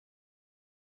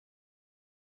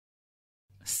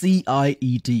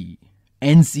CIET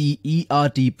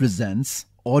NCERT presents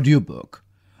audiobook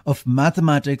of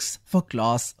Mathematics for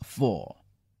Class 4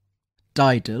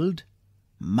 titled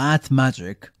Math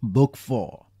Magic Book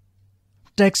 4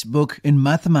 Textbook in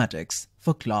Mathematics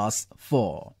for Class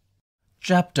 4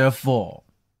 Chapter 4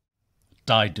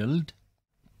 titled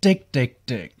Tick Tick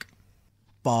Tick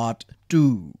Part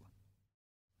 2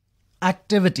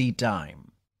 Activity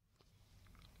Time.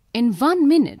 In 1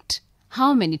 minute,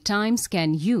 how many times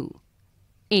can you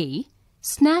A.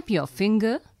 Snap your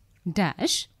finger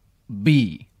dash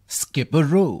B. Skip a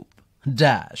rope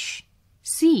dash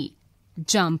C.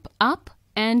 Jump up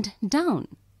and down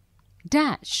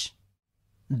dash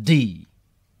D.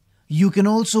 You can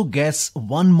also guess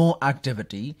one more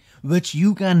activity which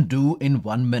you can do in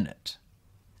 1 minute.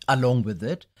 Along with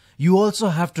it, you also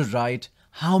have to write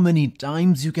how many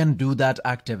times you can do that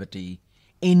activity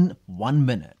in 1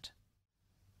 minute.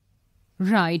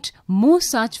 Write more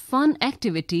such fun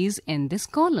activities in this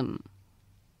column.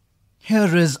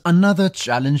 Here is another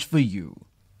challenge for you.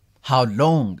 How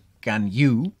long can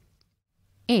you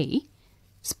A.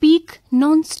 Speak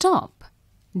non-stop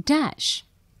dash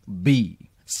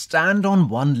B. Stand on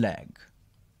one leg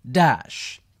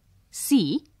dash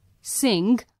C.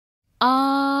 Sing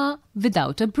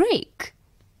without a break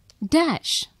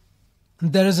dash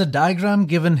There is a diagram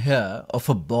given here of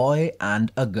a boy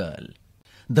and a girl.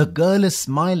 The girl is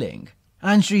smiling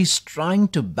and she is trying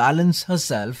to balance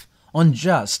herself on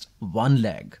just one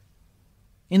leg.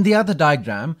 In the other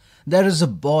diagram, there is a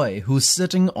boy who's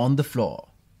sitting on the floor.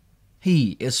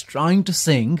 He is trying to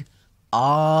sing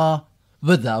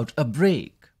without a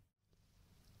break.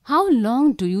 How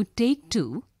long do you take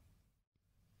to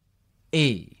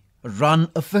A. Run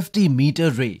a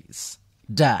 50-meter race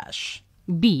dash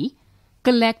B.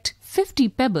 Collect 50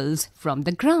 pebbles from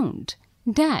the ground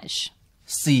dash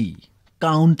C.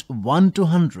 Count 1 to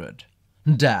 100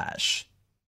 dash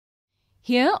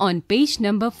Here on page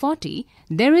number 40,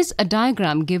 there is a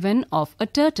diagram given of a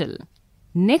turtle.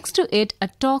 Next to it, a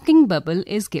talking bubble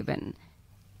is given.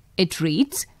 It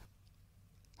reads,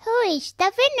 Who is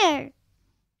the winner?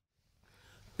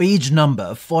 Page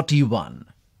number 41.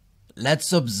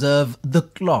 Let's observe the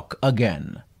clock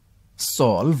again.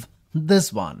 Solve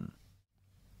this one.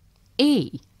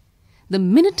 A. The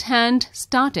minute hand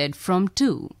started from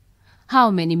 2.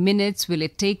 How many minutes will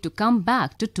it take to come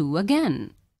back to 2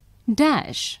 again?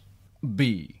 Dash.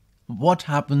 B. What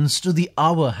happens to the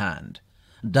hour hand?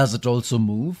 Does it also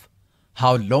move?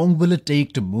 How long will it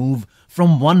take to move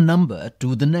from one number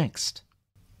to the next?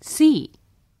 C.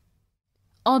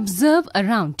 Observe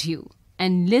around you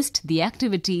and list the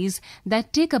activities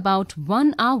that take about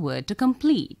 1 hour to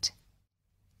complete.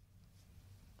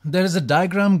 There is a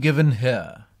diagram given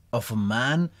here of a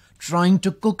man trying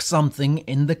to cook something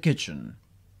in the kitchen.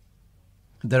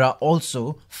 There are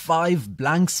also 5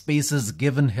 blank spaces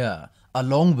given here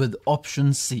along with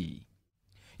option C.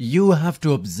 You have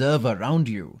to observe around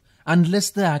you and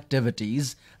list the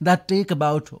activities that take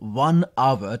about 1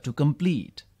 hour to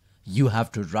complete. You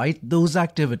have to write those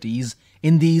activities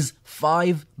in these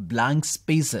 5 blank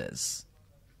spaces.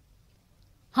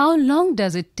 How long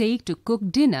does it take to cook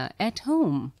dinner at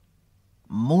home?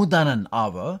 More than an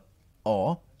hour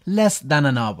or less than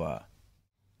an hour.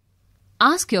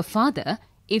 Ask your father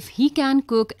if he can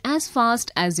cook as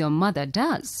fast as your mother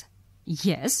does.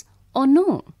 Yes or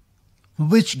no?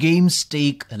 Which games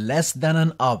take less than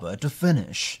an hour to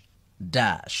finish?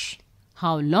 Dash.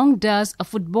 How long does a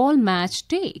football match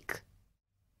take?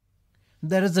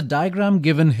 There is a diagram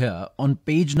given here on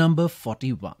page number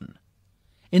 41.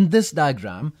 In this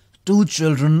diagram, 2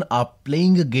 children are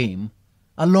playing a game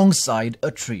alongside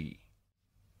a tree.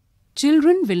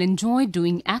 Children will enjoy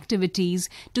doing activities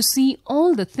to see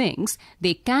all the things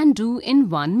they can do in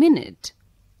 1 minute.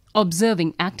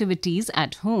 Observing activities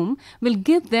at home will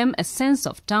give them a sense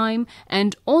of time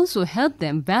and also help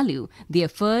them value the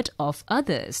effort of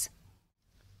others.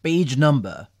 Page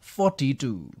number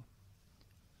 42.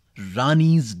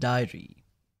 Rani's Diary.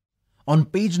 On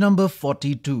page number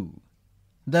 42,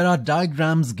 there are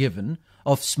diagrams given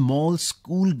of small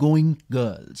school-going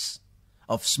girls.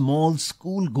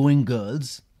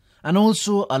 And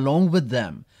also along with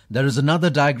them, there is another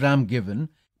diagram given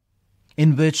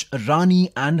in which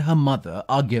Rani and her mother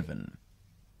are given.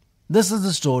 This is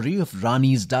the story of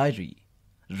Rani's Diary.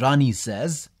 Rani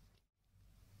says,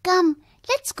 Come,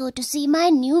 let's go to see my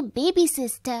new baby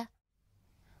sister.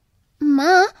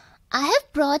 Ma, I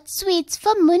have brought sweets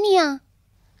for Munia.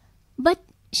 But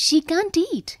she can't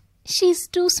eat. She's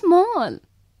too small.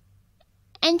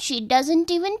 And she doesn't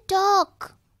even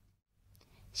talk.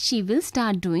 She will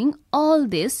start doing all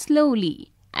this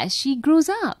slowly as she grows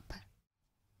up.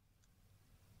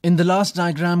 In the last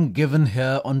diagram given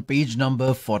here on page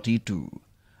number 42,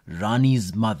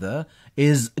 Rani's mother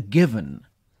is given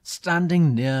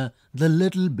standing near the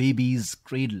little baby's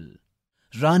cradle.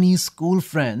 Rani's school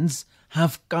friends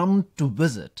have come to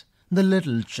visit the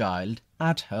little child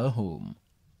at her home.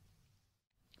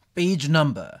 Page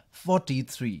number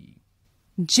 43.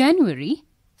 January,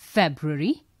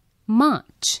 February,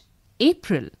 March,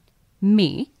 April,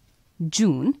 May,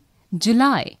 June,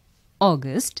 July,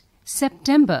 August,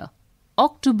 September,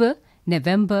 October,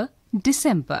 November,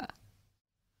 December.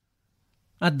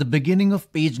 At the beginning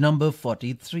of page number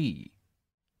 43,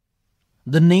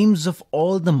 the names of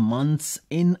all the months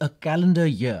in a calendar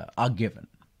year are given.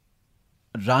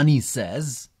 Rani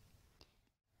says,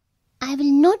 I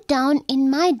will note down in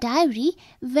my diary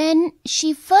when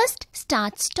she first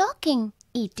starts talking,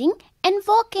 eating and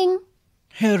walking.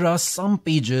 Here are some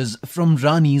pages from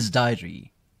Rani's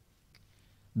diary.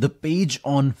 The page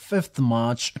on 5th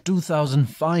March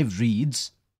 2005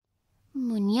 reads,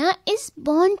 Munya is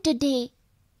born today.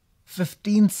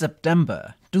 15th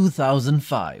September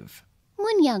 2005.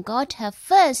 Munya got her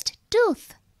first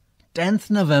tooth. 10th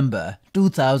November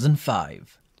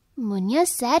 2005. Munya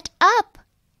sat up.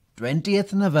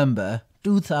 20th November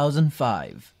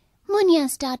 2005. Munya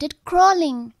started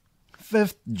crawling.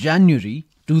 5th January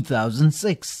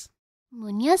 2006.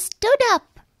 Munya stood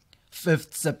up.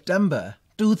 5th September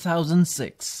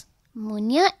 2006.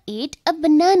 Munya ate a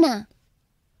banana.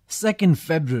 2nd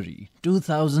February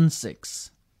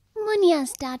 2006. Munya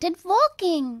started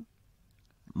walking.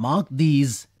 Mark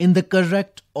these in the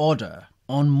correct order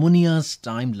on Munia's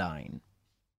timeline.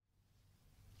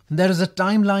 There is a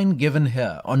timeline given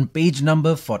here on page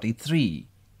number 43.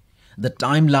 The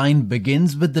timeline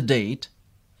begins with the date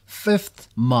 5th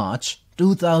March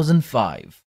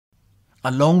 2005.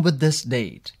 Along with this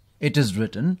date, it is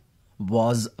written,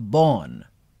 was born.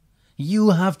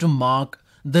 You have to mark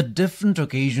the different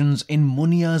occasions in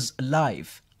Munia's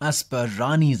life as per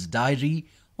Rani's diary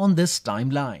on this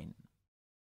timeline.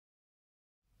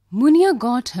 Munya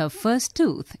got her first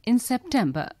tooth in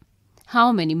September.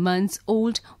 How many months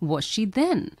old was she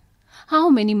then? How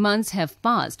many months have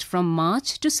passed from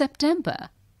March to September?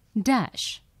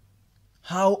 Dash.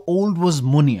 How old was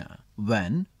Munia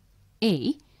when?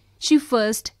 A. She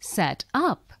first sat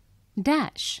up.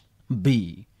 Dash.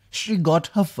 B. She got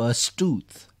her first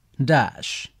tooth.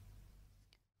 Dash.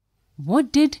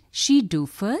 What did she do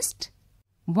first?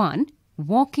 1.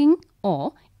 Walking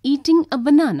or eating a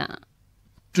banana.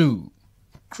 2.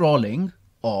 Crawling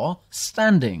or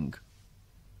standing.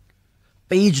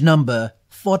 Page number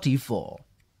 44.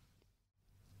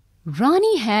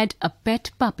 Rani had a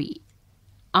pet puppy.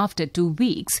 After 2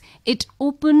 weeks, it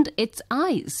opened its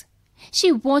eyes.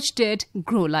 She watched it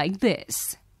grow like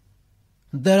this.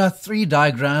 There are 3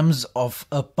 diagrams of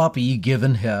a puppy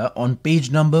given here on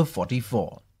page number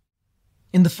 44.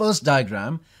 In the first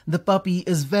diagram, the puppy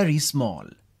is very small.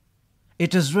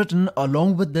 It is written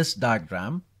along with this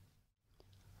diagram.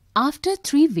 After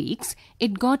 3 weeks,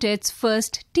 it got its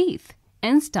first teeth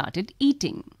and started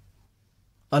eating.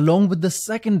 Along with the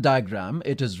second diagram,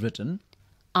 it is written.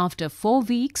 After 4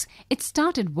 weeks, it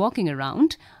started walking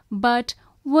around but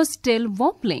was still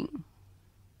wobbling.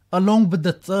 Along with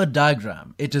the third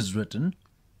diagram, it is written.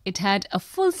 It had a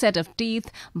full set of teeth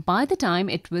by the time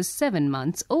it was 7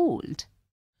 months old.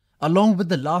 Along with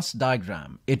the last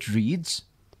diagram, it reads.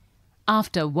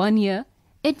 After 1 year,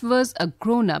 it was a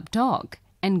grown-up dog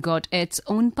and got its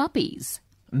own puppies.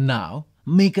 Now,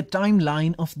 make a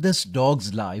timeline of this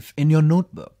dog's life in your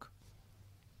notebook.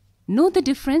 Know the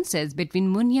differences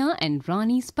between Munya and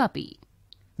Rani's puppy.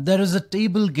 There is a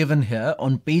table given here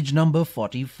on page number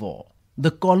 44.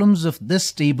 The columns of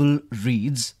this table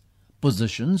reads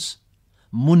positions,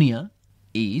 Munya,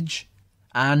 age,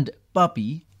 and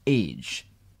puppy, age.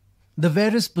 The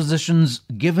various positions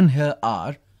given here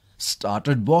are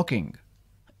started walking,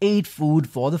 ate food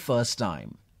for the first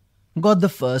time, got the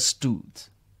first tooth.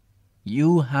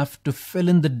 You have to fill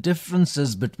in the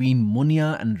differences between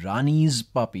Munya and Rani's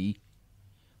puppy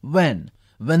when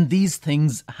these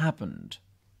things happened.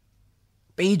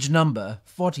 Page number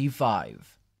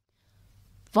 45.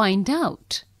 Find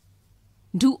out.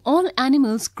 Do all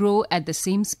animals grow at the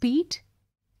same speed?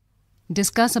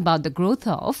 Discuss about the growth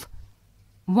of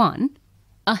 1.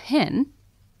 A hen.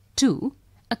 2.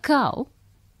 A cow.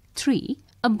 3.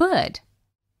 A bird.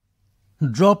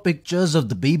 Draw pictures of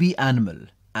the baby animal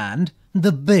and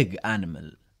the big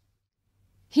animal.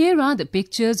 Here are the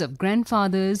pictures of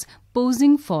grandfathers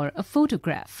posing for a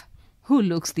photograph. Who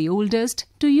looks the oldest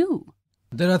to you?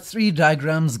 There are 3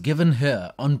 diagrams given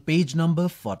here on page number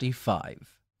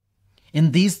 45.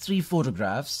 In these 3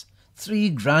 photographs, Three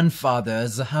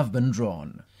grandfathers have been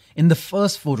drawn. In the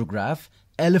first photograph,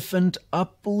 Elephant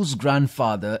Appu's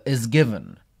grandfather is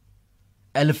given.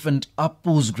 Elephant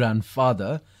Appu's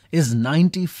grandfather is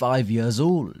 95 years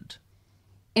old.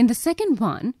 In the second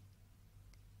one,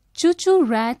 Choo Choo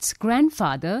Rat's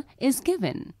grandfather is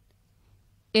given.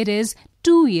 It is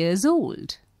 2 years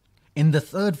old. In the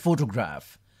third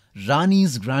photograph,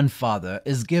 Rani's grandfather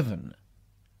is given.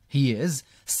 He is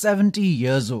 70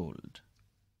 years old.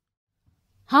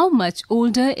 How much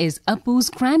older is Appu's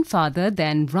grandfather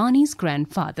than Rani's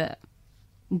grandfather?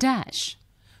 Dash.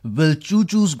 Will Choo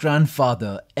Choo's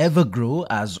grandfather ever grow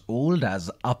as old as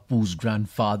Appu's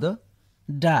grandfather?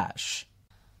 Dash.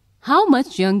 How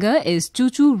much younger is Choo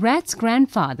Choo Rat's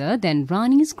grandfather than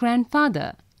Rani's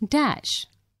grandfather? Dash.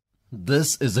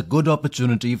 This is a good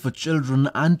opportunity for children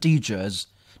and teachers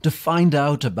to find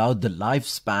out about the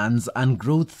lifespans and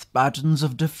growth patterns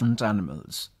of different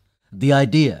animals. The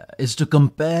idea is to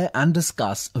compare and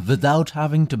discuss without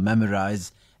having to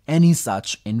memorize any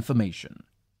such information.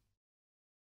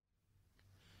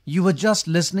 You were just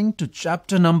listening to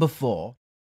chapter number 4,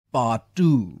 part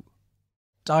 2,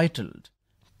 titled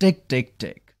Tick Tick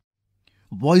Tick.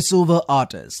 Voiceover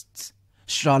artists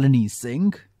Shalini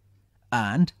Singh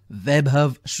and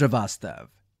Vaibhav Srivastav.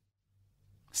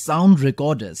 Sound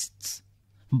recordists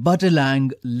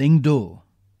Batilang Lingdo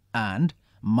and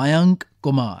Mayank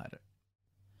Kumar.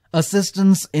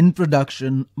 Assistance in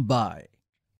production by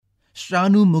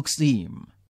Shanu Mukseem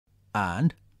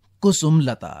and Kusum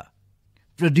Lata.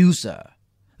 Producer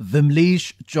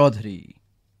Vimlesh Chaudhary.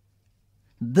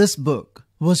 This book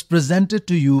was presented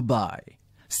to you by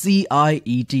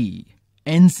CIET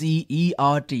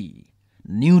NCERT,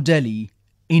 New Delhi,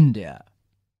 India.